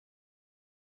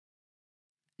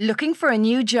Looking for a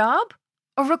new job?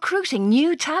 Or recruiting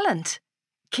new talent?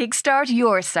 Kickstart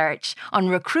your search on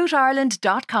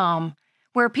recruitireland.com,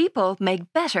 where people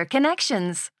make better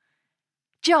connections.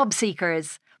 Job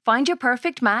seekers, find your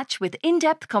perfect match with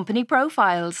in-depth company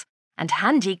profiles and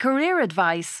handy career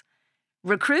advice.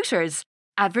 Recruiters,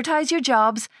 advertise your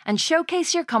jobs and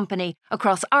showcase your company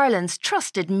across Ireland's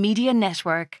trusted media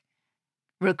network.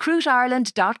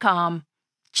 recruitireland.com.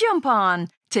 Jump on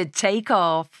to take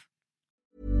off.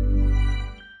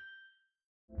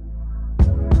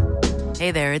 Hey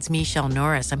there, it's Michelle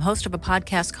Norris. I'm host of a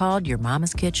podcast called Your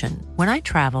Mama's Kitchen. When I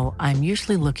travel, I'm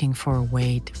usually looking for a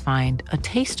way to find a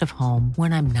taste of home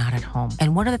when I'm not at home.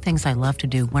 And one of the things I love to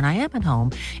do when I am at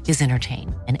home is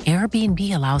entertain. And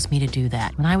Airbnb allows me to do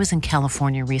that. When I was in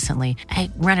California recently, I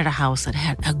rented a house that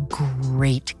had a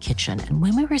great kitchen. And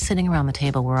when we were sitting around the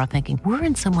table, we're all thinking, we're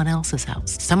in someone else's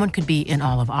house. Someone could be in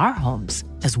all of our homes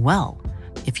as well.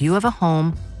 If you have a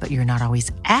home, but you're not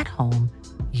always at home,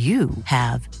 you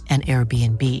have an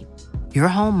Airbnb. Your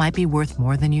home might be worth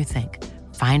more than you think.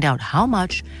 Find out how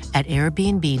much at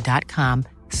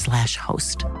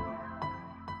airbnb.com/host.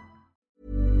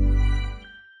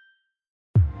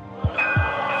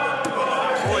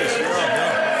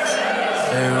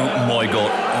 Oh my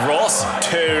God, Ross,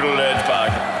 total it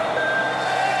back.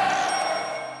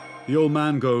 The old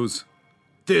man goes,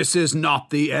 "This is not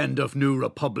the end of New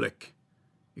Republic."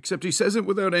 Except he says it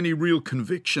without any real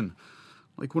conviction.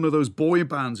 Like one of those boy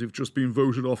bands who've just been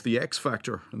voted off the X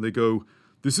Factor, and they go,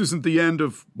 "This isn't the end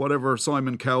of whatever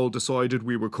Simon Cowell decided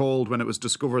we were called when it was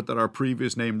discovered that our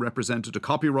previous name represented a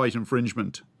copyright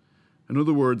infringement." In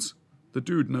other words, the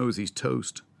dude knows he's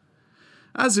toast.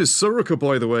 As is Sorcha,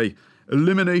 by the way,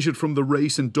 eliminated from the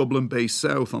race in Dublin Bay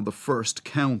South on the first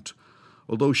count,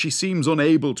 although she seems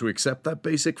unable to accept that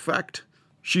basic fact.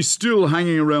 She's still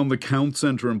hanging around the count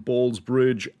centre in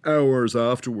Ballsbridge hours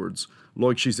afterwards,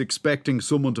 like she's expecting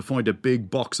someone to find a big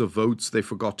box of votes they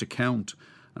forgot to count,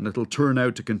 and it'll turn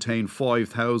out to contain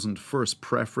 5,000 first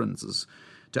preferences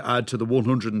to add to the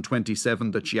 127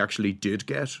 that she actually did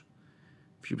get.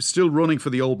 If she was still running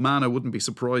for the old man, I wouldn't be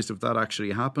surprised if that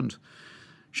actually happened.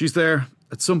 She's there.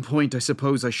 At some point, I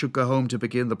suppose I should go home to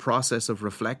begin the process of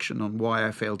reflection on why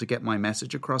I failed to get my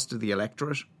message across to the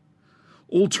electorate.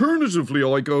 Alternatively,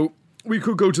 I go, we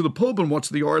could go to the pub and watch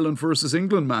the Ireland versus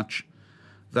England match.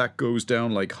 That goes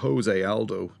down like Jose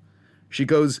Aldo. She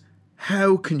goes,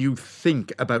 "How can you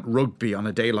think about rugby on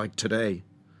a day like today?"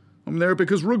 I'm there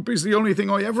because rugby's the only thing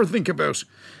I ever think about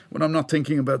when I'm not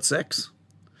thinking about sex.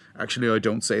 Actually, I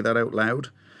don't say that out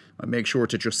loud. I make sure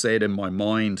to just say it in my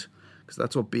mind, because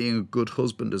that's what being a good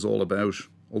husband is all about.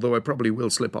 Although I probably will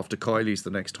slip off to Kylie's the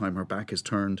next time her back is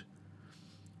turned.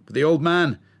 But the old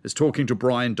man is talking to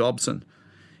Brian Dobson.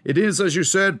 "It is, as you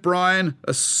said, Brian,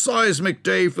 a seismic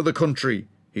day for the country,"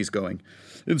 he's going.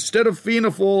 "Instead of Fianna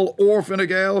Fáil or Fine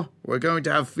Gael, we're going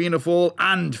to have Fianna Fáil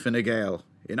and Fine Gael.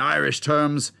 In Irish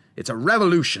terms, it's a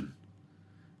revolution."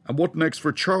 "And what next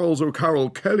for Charles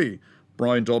O'Carroll Kelly?"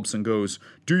 Brian Dobson goes.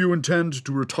 "Do you intend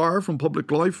to retire from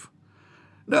public life?"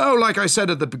 "No, like I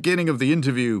said at the beginning of the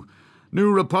interview,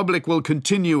 New Republic will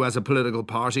continue as a political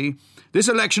party. This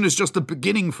election is just the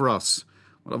beginning for us.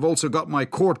 But I've also got my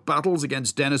court battles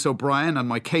against Denis O'Brien and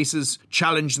my cases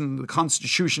challenging the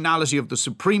constitutionality of the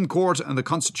Supreme Court and the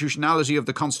constitutionality of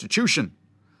the Constitution."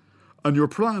 "And your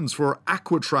plans for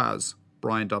Aquatraz?"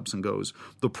 Brian Dobson goes.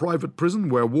 "The private prison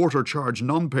where water-charged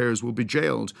non-payers will be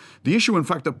jailed. The issue, in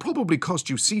fact, that probably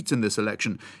cost you seats in this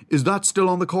election. Is that still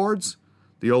on the cards?"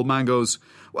 The old man goes,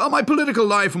 "Well, my political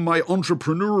life and my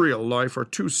entrepreneurial life are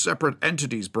two separate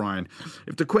entities, Brian.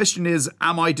 If the question is,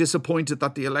 am I disappointed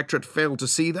that the electorate failed to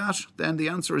see that, then the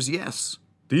answer is yes."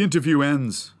 The interview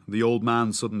ends. The old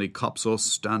man suddenly cops us,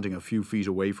 standing a few feet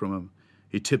away from him.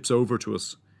 He tips over to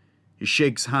us. He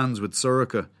shakes hands with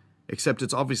Sorcha, except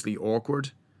it's obviously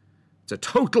awkward. "It's a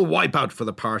total wipeout for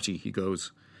the party," he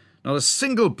goes. "Not a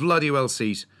single bloody well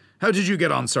seat. How did you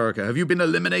get on, Sorcha? Have you been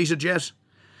eliminated yet?"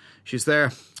 She's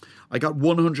there. "I got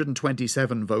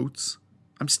 127 votes.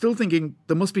 I'm still thinking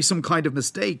there must be some kind of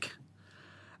mistake."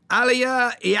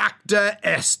 "Alia iacta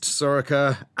est,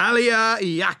 Sorcha. Alia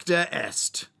iacta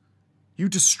est." "You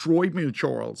destroyed me,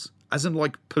 Charles. As in,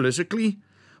 like, politically?"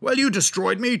 "Well, you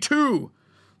destroyed me too.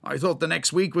 I thought the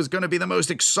next week was going to be the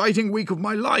most exciting week of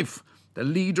my life. The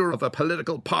leader of a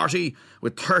political party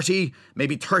with 30,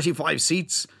 maybe 35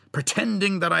 seats,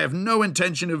 pretending that I have no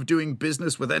intention of doing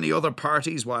business with any other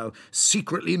parties while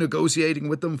secretly negotiating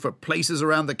with them for places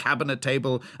around the cabinet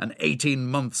table and 18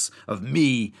 months of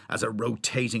me as a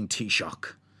rotating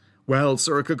Taoiseach. Well,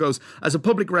 Sorcha goes, as a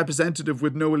public representative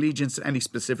with no allegiance to any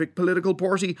specific political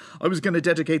party, I was going to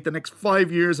dedicate the next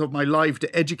 5 years of my life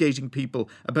to educating people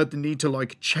about the need to,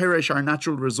 cherish our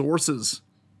natural resources.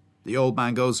 The old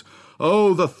man goes,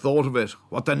 oh, the thought of it,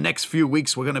 what the next few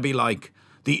weeks were going to be like.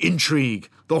 The intrigue,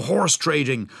 the horse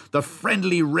trading, the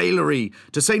friendly raillery,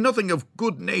 to say nothing of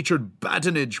good-natured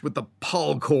badinage with the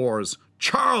Polcors.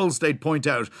 Charles, they'd point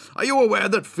out, are you aware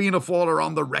that Fianna Fáil are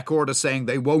on the record as saying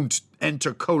they won't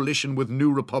enter coalition with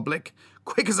New Republic?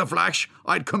 Quick as a flash,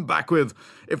 I'd come back with,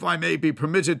 if I may be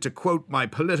permitted to quote my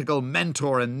political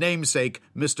mentor and namesake,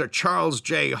 Mr. Charles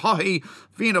J. Haughey,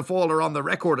 Fianna Fáil are on the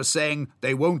record as saying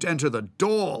they won't enter the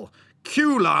Dáil.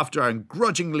 Cue laughter and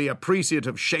grudgingly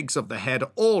appreciative shakes of the head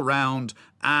all round,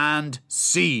 and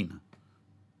scene.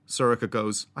 Sorcha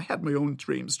goes, I had my own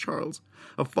dreams, Charles,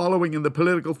 of following in the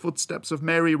political footsteps of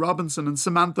Mary Robinson and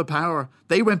Samantha Power.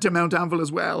 They went to Mount Anvil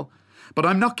as well. But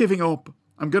I'm not giving up.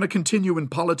 I'm going to continue in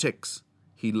politics.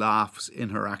 He laughs in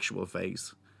her actual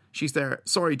face. She's there.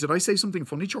 Sorry, did I say something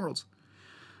funny, Charles?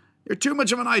 You're too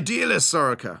much of an idealist,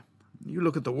 Sorcha. You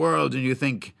look at the world and you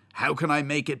think, how can I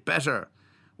make it better?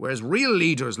 Whereas real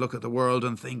leaders look at the world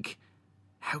and think,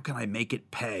 how can I make it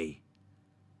pay?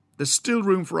 There's still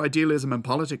room for idealism in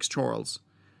politics, Charles.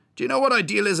 Do you know what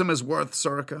idealism is worth,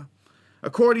 Sorcha?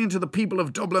 According to the people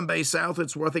of Dublin Bay South,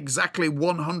 it's worth exactly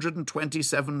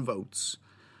 127 votes.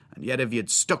 And yet if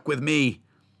you'd stuck with me,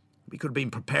 we could have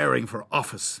been preparing for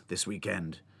office this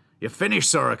weekend. You're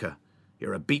finished, Sorcha.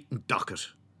 You're a beaten docket.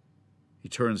 He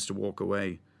turns to walk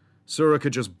away.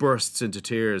 Sorcha just bursts into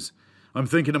tears. I'm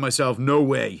thinking to myself, no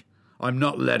way. I'm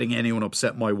not letting anyone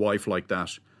upset my wife like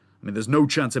that. I mean, there's no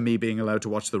chance of me being allowed to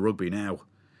watch the rugby now.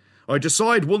 I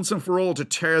decide once and for all to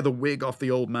tear the wig off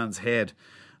the old man's head,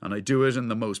 and I do it in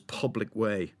the most public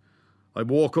way. I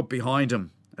walk up behind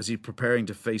him as he's preparing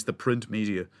to face the print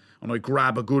media, and I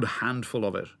grab a good handful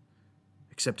of it.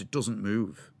 Except it doesn't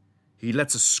move. He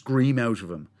lets a scream out of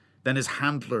him. Then his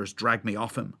handlers drag me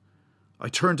off him. I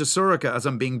turn to Sorcha as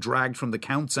I'm being dragged from the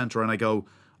count centre and I go,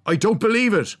 I don't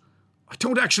believe it. I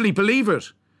don't actually believe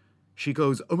it. She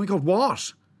goes, oh my God,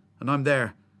 what? And I'm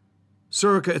there.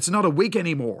 Sorcha, it's not a wig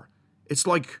anymore. It's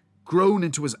like grown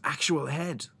into his actual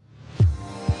head.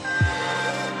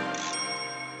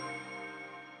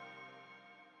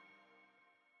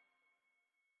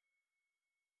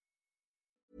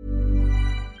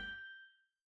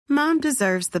 Mom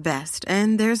deserves the best,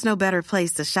 and there's no better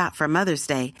place to shop for Mother's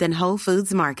Day than Whole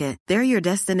Foods Market. They're your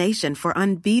destination for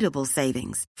unbeatable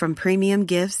savings, from premium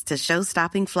gifts to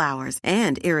show-stopping flowers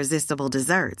and irresistible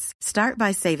desserts. Start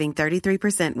by saving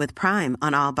 33% with Prime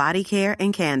on all body care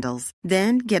and candles.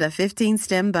 Then get a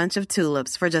 15-stem bunch of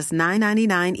tulips for just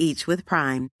 $9.99 each with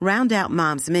Prime. Round out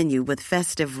Mom's menu with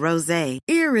festive rosé,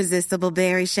 irresistible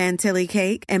berry chantilly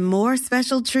cake, and more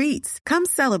special treats. Come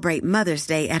celebrate Mother's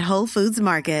Day at Whole Foods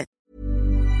Market.